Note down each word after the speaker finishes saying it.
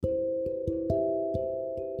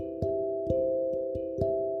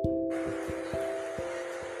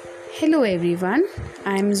Hello everyone,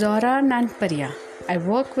 I am Zora Nanparia. I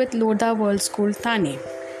work with Lodha World School Thane.